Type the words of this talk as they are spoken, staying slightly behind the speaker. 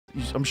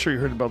I'm sure you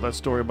heard about that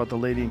story about the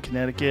lady in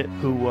Connecticut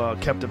who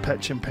kept a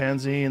pet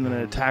chimpanzee and then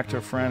it attacked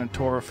her friend and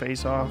tore her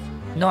face off.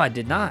 No, I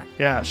did not.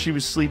 Yeah, she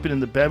was sleeping in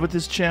the bed with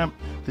this chimp.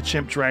 The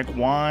chimp drank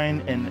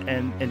wine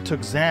and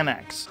took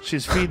Xanax. She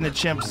was feeding the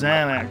chimp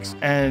Xanax.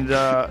 And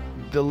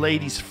the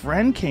lady's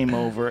friend came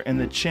over and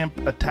the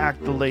chimp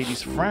attacked the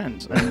lady's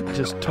friends and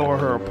just tore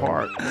her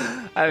apart.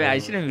 I mean, I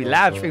shouldn't be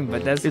laughing,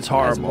 but It's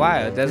horrible. That's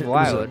wild. That's It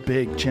wild. was a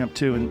big chimp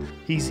too, and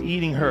he's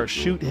eating her.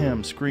 Shoot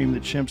him! Screamed the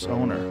chimp's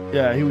owner.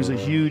 Yeah, he was a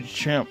huge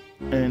chimp,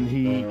 and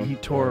he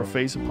tore her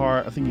face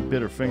apart. I think he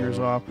bit her fingers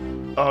off.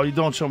 Oh, you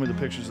don't show me the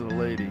pictures of the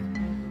lady.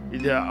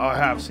 Yeah, I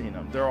have seen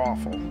them. They're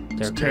awful.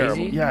 It's terrible.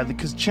 Crazy? Yeah,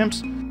 because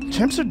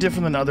chimps are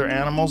different than other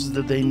animals.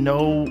 That they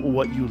know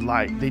what you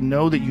like. They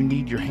know that you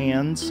need your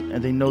hands,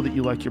 and they know that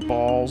you like your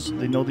balls.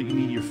 They know that you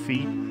need your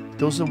feet.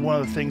 Those are one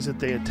of the things that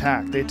they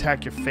attack. They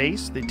attack your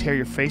face. They tear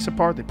your face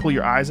apart. They pull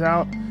your eyes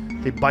out.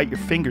 They bite your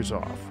fingers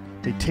off.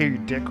 They tear your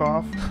dick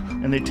off,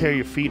 and they tear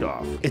your feet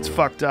off. It's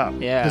fucked up.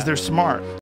 Yeah. Because they're smart.